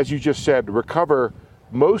did, as you just said, recover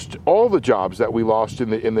all the jobs that we lost in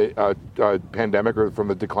the pandemic, or from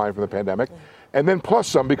the decline from the pandemic. And then plus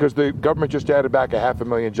some, because the government just added back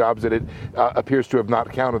 500,000 jobs that it appears to have not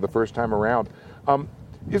counted the first time around.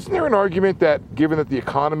 Isn't there an argument that, given that the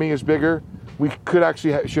economy is bigger, we could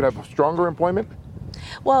actually should have stronger employment?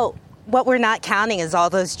 Well, what we're not counting is all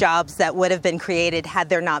those jobs that would have been created had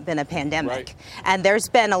there not been a pandemic. Right. And there's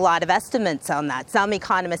been a lot of estimates on that. Some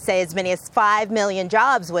economists say as many as 5 million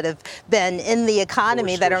jobs would have been in the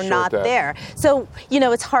economy that are not there. So,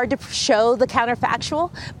 it's hard to show the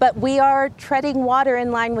counterfactual, but we are treading water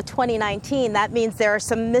in line with 2019. That means there are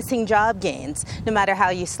some missing job gains, no matter how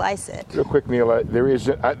you slice it. Real quick, Neela, there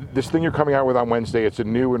is this thing you're coming out with on Wednesday. It's a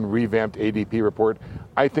new and revamped ADP report.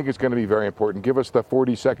 I think it's going to be very important. Give us the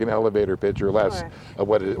 40-second elevator pitch or less of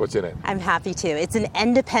what's in it. I'm happy to. It's an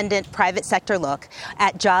independent private sector look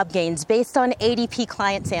at job gains based on ADP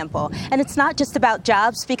client sample. And it's not just about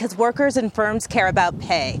jobs, because workers and firms care about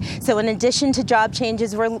pay. So in addition to job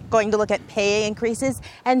changes, we're going to look at pay increases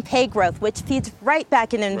and pay growth, which feeds right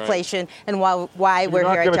back in inflation, and why we're here at Jackson Hole.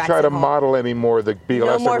 You're not going to try to model anymore the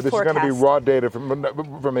BLS number. This forecast. is going to be raw data from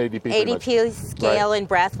ADP. ADP scale and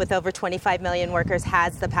breadth with over 25 million workers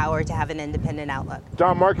has the power to have an independent outlook.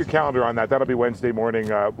 Don, mark your calendar on that. That'll be Wednesday morning.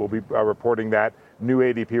 We'll be reporting that new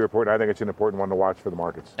ADP report. And I think it's an important one to watch for the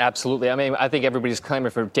markets. Absolutely. I mean, I think everybody's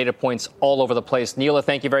clamoring for data points all over the place. Neela,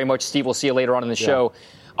 thank you very much. Steve, we'll see you later on in the show.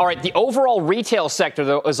 All right. The overall retail sector,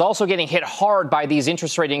 though, is also getting hit hard by these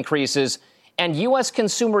interest rate increases. And U.S.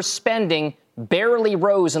 consumer spending barely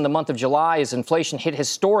rose in the month of July as inflation hit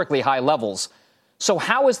historically high levels. So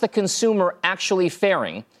how is the consumer actually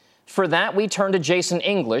faring? For that, we turn to Jason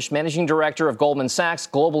English, Managing Director of Goldman Sachs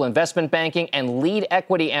Global Investment Banking and lead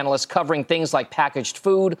equity analyst covering things like packaged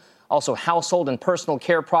food, also household and personal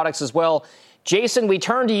care products as well. Jason, we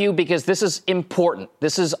turn to you because this is important.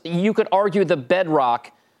 This is, you could argue, the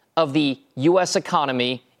bedrock of the U.S.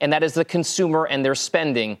 economy, and that is the consumer and their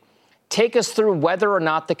spending. take us through whether or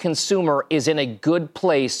not the consumer is in a good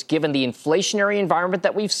place given the inflationary environment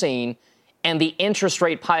that we've seen and the interest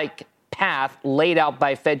rate hike path laid out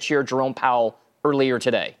by Fed Chair Jerome Powell earlier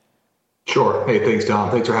today. Sure. Hey, thanks,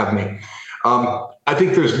 Don. Thanks for having me. I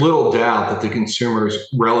think there's little doubt that the consumer is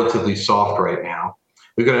relatively soft right now.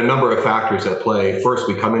 We've got a number of factors at play. First,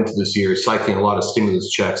 we come into this year cycling a lot of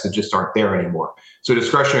stimulus checks that just aren't there anymore. So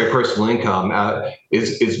discretionary personal income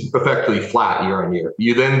is effectively flat year on year.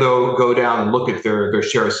 You then, though, go down and look at their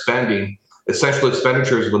share of spending. Essential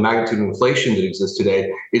expenditures of the magnitude of inflation that exists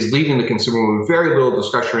today is leaving the consumer with very little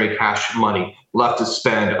discretionary cash money left to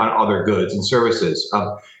spend on other goods and services.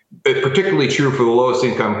 It's particularly true for the lowest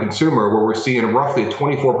income consumer, where we're seeing roughly a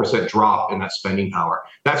 24% drop in that spending power.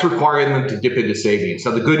 That's requiring them to dip into savings.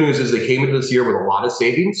 Now, the good news is they came into this year with a lot of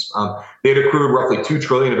savings. They had accrued roughly $2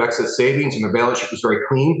 trillion of excess savings, and their balance sheet was very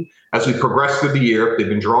clean. As we progress through the year, they've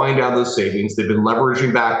been drawing down those savings. They've been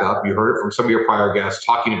leveraging back up. You heard it from some of your prior guests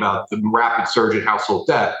talking about the rapid surge in household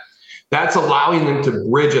debt. That's allowing them to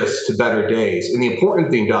bridge us to better days. And the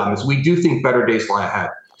important thing, Dom, is we do think better days lie ahead.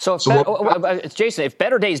 So, Jason, if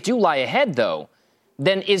better days do lie ahead, though,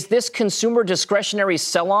 then is this consumer discretionary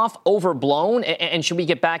sell-off overblown? And should we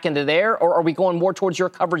get back into there? Or are we going more towards your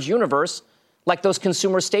coverage universe, like those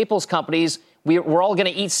consumer staples companies? We're all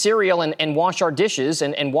going to eat cereal and wash our dishes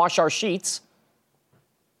and wash our sheets.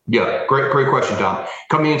 Yeah, great question, Tom.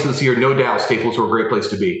 Coming into this year, no doubt, staples were a great place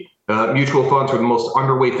to be. Mutual funds were the most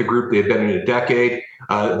underweight the group they've been in a decade.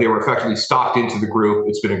 They were effectively stocked into the group.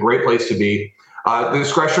 It's been a great place to be. The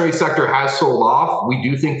discretionary sector has sold off. We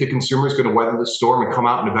do think the consumer is going to weather the storm and come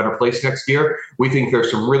out in a better place next year. We think there's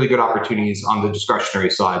some really good opportunities on the discretionary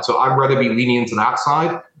side. So I'd rather be leaning into that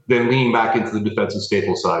side than leaning back into the defensive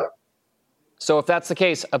staple side. So if that's the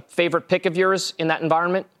case, a favorite pick of yours in that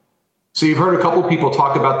environment? So you've heard a couple of people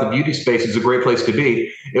talk about the beauty space as a great place to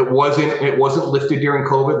be. It wasn't lifted during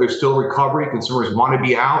COVID. There's still recovery. Consumers want to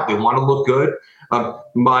be out. They want to look good.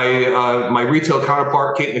 My retail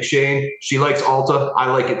counterpart, Kate McShane, she likes Ulta.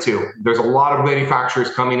 I like it too. There's a lot of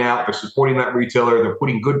manufacturers coming out. They're supporting that retailer. They're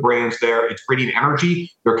putting good brands there. It's creating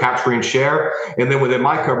energy. They're capturing share. And then within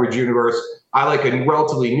my coverage universe, I like a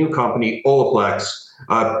relatively new company,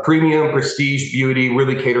 Olaplex, premium prestige beauty,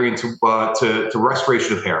 really catering to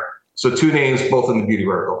restoration of hair. So two names, both in the beauty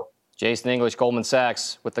vertical. Jason English, Goldman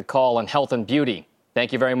Sachs, with the call on health and beauty.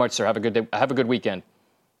 Thank you very much, sir. Have a good day. Have a good weekend.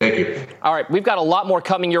 Thank you. All right, we've got a lot more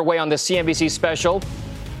coming your way on this CNBC special.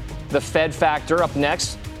 The Fed Factor up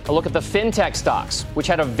next. A look at the fintech stocks, which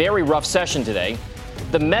had a very rough session today.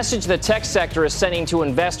 The message the tech sector is sending to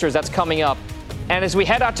investors, that's coming up. And as we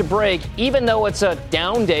head out to break, even though it's a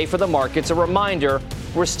down day for the markets, a reminder,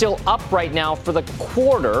 we're still up right now for the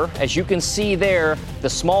quarter. As you can see there, the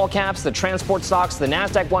small caps, the transport stocks, the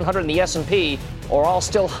NASDAQ 100 and the S&P are all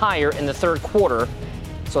still higher in the third quarter.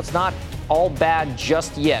 So it's not all bad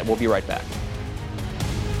just yet. We'll be right back.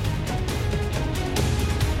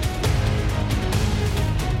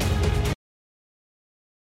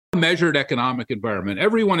 Measured economic environment.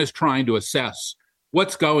 Everyone is trying to assess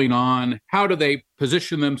what's going on. How do they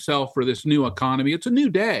position themselves for this new economy? It's a new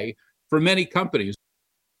day for many companies.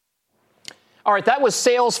 All right, that was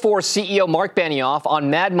Salesforce CEO Mark Benioff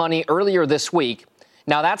on Mad Money earlier this week.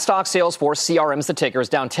 Now, that stock, Salesforce, CRM's the ticker, is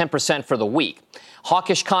down 10% for the week.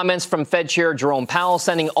 Hawkish comments from Fed Chair Jerome Powell,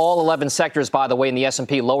 sending all 11 sectors, by the way, in the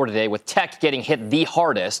S&P lower today, with tech getting hit the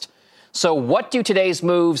hardest. So what do today's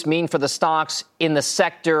moves mean for the stocks in the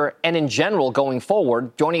sector and in general going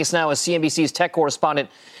forward? Joining us now is CNBC's tech correspondent,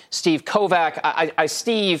 Steve Kovac.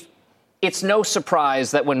 Steve, it's no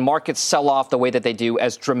surprise that when markets sell off the way that they do,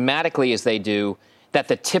 as dramatically as they do, that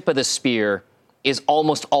the tip of the spear is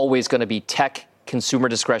almost always going to be tech, consumer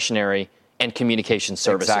discretionary, and communication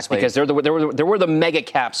services. Exactly. Because they're where the mega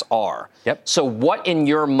caps are. Yep. So what in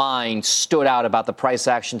your mind stood out about the price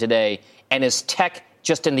action today, and is tech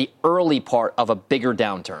just in the early part of a bigger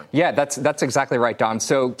downturn? Yeah, that's exactly right, Dom.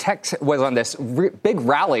 So tech was on this big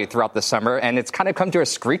rally throughout the summer, and it's kind of come to a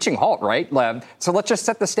screeching halt, right? So let's just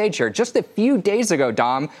set the stage here. Just a few days ago,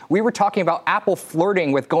 Dom, we were talking about Apple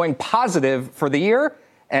flirting with going positive for the year,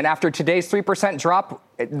 and after today's 3% drop,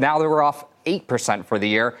 now that we're off 8% for the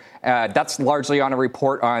year. That's largely on a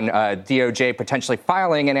report on DOJ potentially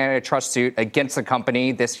filing an antitrust suit against the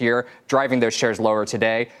company this year, driving those shares lower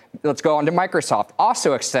today. Let's go on to Microsoft,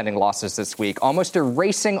 also extending losses this week, almost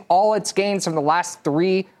erasing all its gains from the last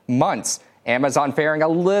 3 months. Amazon faring a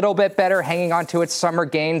little bit better, hanging on to its summer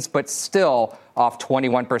gains, but still off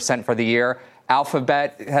 21% for the year.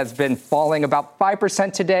 Alphabet has been falling about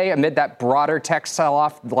 5% today amid that broader tech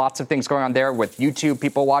sell-off. Lots of things going on there with YouTube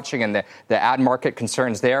people watching and the ad market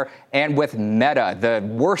concerns there. And with Meta, the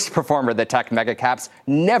worst performer of the tech mega caps,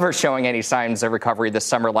 never showing any signs of recovery this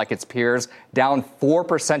summer like its peers, down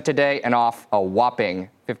 4% today and off a whopping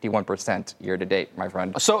 51% year to date, my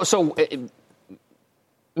friend. So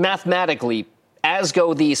mathematically, as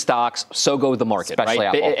go these stocks, so go the market, especially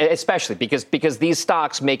right? Apple. Especially because these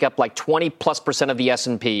stocks make up like 20+% of the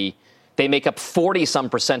S&P. They make up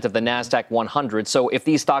 40-some% of the NASDAQ 100. So if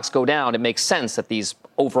these stocks go down, it makes sense that these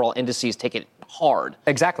overall indices take it hard.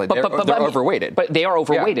 Exactly. They're overweighted. But they are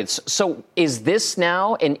overweighted. Yeah. So is this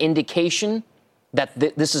now an indication that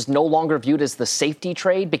this is no longer viewed as the safety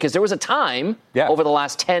trade? Because there was a time over the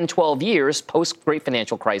last 10, 12 years, post-Great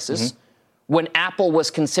Financial Crisis, when Apple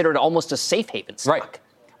was considered almost a safe haven stock. Right.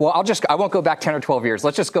 Well, I won't go back 10 or 12 years.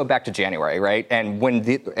 Let's just go back to January, right? And when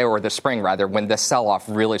the spring rather, when the sell-off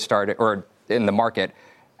really started, or in the market,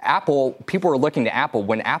 people were looking to Apple.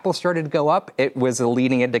 When Apple started to go up, it was a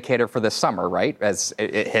leading indicator for the summer, right? As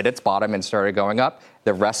it hit its bottom and started going up.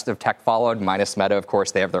 The rest of tech followed, minus Meta. Of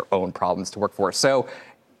course, they have their own problems to work for. So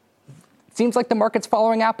it seems like the market's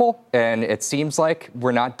following Apple, and it seems like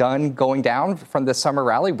we're not done going down from this summer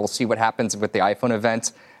rally. We'll see what happens with the iPhone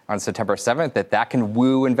event on September 7th, that can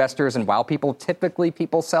woo investors and wow people. Typically,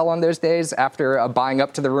 people sell on those days after buying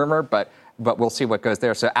up to the rumor, but we'll see what goes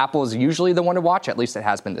there. So Apple is usually the one to watch. At least it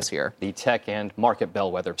has been this year. The tech and market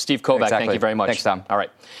bellwether. Steve Kovac, exactly. Thank you very much. Thanks, Tom. All right.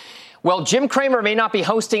 Well, Jim Cramer may not be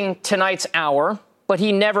hosting tonight's hour, but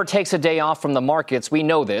he never takes a day off from the markets. We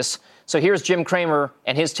know this. So here's Jim Cramer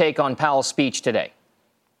and his take on Powell's speech today.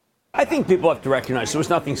 I think people have to recognize there was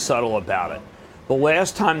nothing subtle about it. The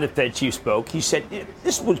last time the Fed chief spoke, he said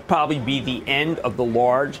this would probably be the end of the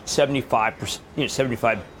large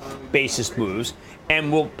 75 basis moves,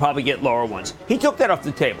 and we'll probably get lower ones. He took that off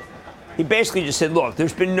the table. He basically just said, look,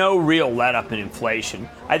 there's been no real let-up in inflation.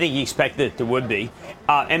 I think he expected that there would be.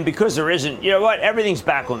 And because there isn't, you know what, everything's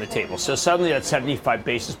back on the table. So suddenly that 75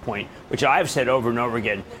 basis point, which I've said over and over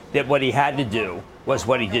again, that what he had to do was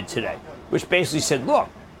what he did today, which basically said, look,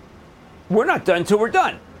 we're not done until we're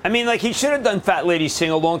done. I mean, like, he should have done Fat Lady Sing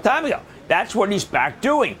a long time ago. That's what he's back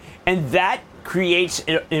doing. And that creates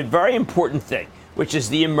a very important thing, which is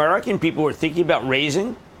the American people who are thinking about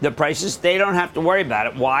raising the prices, they don't have to worry about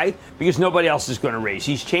it. Why? Because nobody else is going to raise.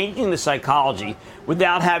 He's changing the psychology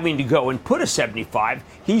without having to go and put a 75.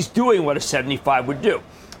 He's doing what a 75 would do.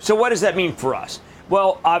 So what does that mean for us?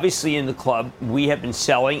 Well, obviously in the club, we have been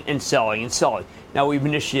selling and selling and selling. Now, we've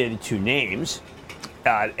initiated 2 names,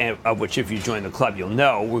 of which if you join the club, you'll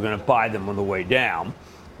know we're going to buy them on the way down.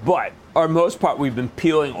 But for the most part, we've been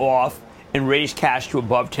peeling off and raised cash to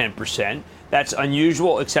above 10%. That's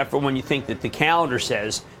unusual, except for when you think that the calendar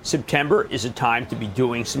says September is a time to be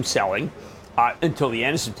doing some selling until the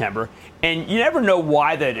end of September. And you never know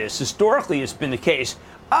why that is. Historically, it's been the case.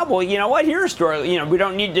 Oh, well, you know what? Here, historically, we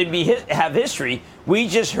don't need to have history. We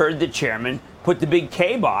just heard the chairman put the big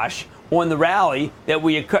kibosh on the rally that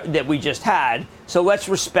we just had. So let's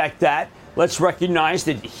respect that. Let's recognize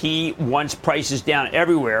that he wants prices down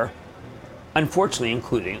everywhere, unfortunately,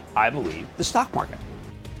 including, I believe, the stock market.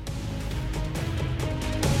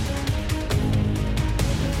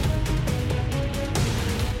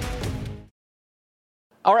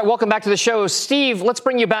 All right, welcome back to the show. Steve, let's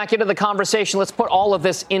bring you back into the conversation. Let's put all of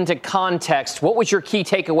this into context. What was your key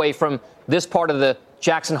takeaway from this part of the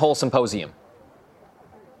Jackson Hole Symposium?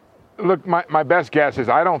 Look, my best guess is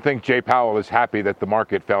I don't think Jay Powell is happy that the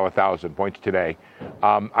market fell 1,000 points today.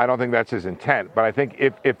 I don't think that's his intent. But I think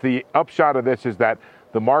if the upshot of this is that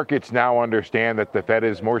the markets now understand that the Fed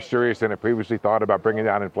is more serious than it previously thought about bringing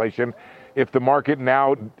down inflation, if the market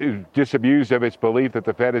now is disabused of its belief that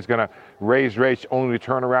the Fed is going to raise rates only to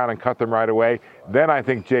turn around and cut them right away, then I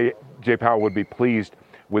think Jay Powell would be pleased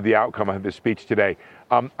with the outcome of his speech today.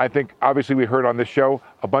 I think, obviously, we heard on this show,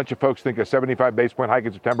 a bunch of folks think a 75 base point hike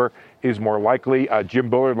in September is more likely. Jim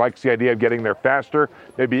Bullard likes the idea of getting there faster.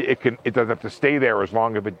 Maybe it doesn't have to stay there as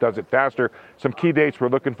long as it does it faster. Some key dates we're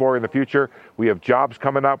looking for in the future. We have jobs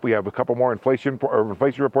coming up. We have a couple more inflation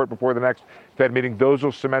report before the next Fed meeting. Those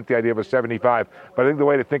will cement the idea of a 75. But I think the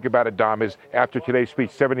way to think about it, Dom, is after today's speech,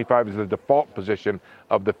 75 is the default position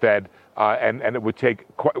of the Fed. And it would take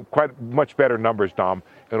quite much better numbers, Dom,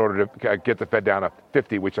 in order to get the Fed down to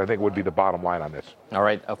 50, which I think would be the bottom line on this. All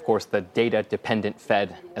right. Of course, the data-dependent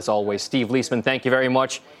Fed, as always. Steve Liesman, thank you very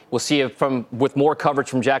much. We'll see you with more coverage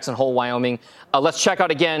from Jackson Hole, Wyoming. Let's check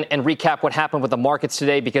out again and recap what happened with the markets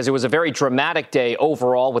today, because it was a very dramatic day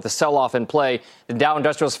overall with the sell-off in play. The Dow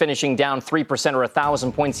Industrials finishing down 3% or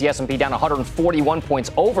 1,000 points. The S&P down 141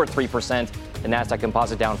 points, over 3%. The Nasdaq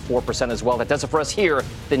Composite down 4% as well. That does it for us here.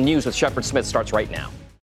 The news with Shepard Smith starts right now.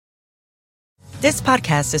 This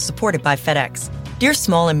podcast is supported by FedEx. Dear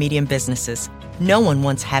small and medium businesses, no one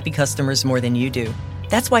wants happy customers more than you do.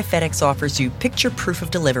 That's why FedEx offers you picture proof of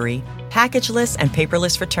delivery, packageless and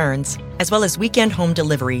paperless returns, as well as weekend home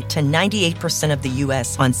delivery to 98% of the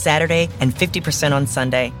U.S. on Saturday and 50% on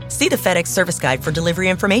Sunday. See the FedEx service guide for delivery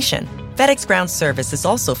information. FedEx Ground service is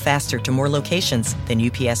also faster to more locations than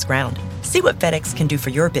UPS Ground. See what FedEx can do for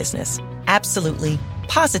your business. Absolutely,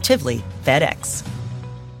 positively FedEx.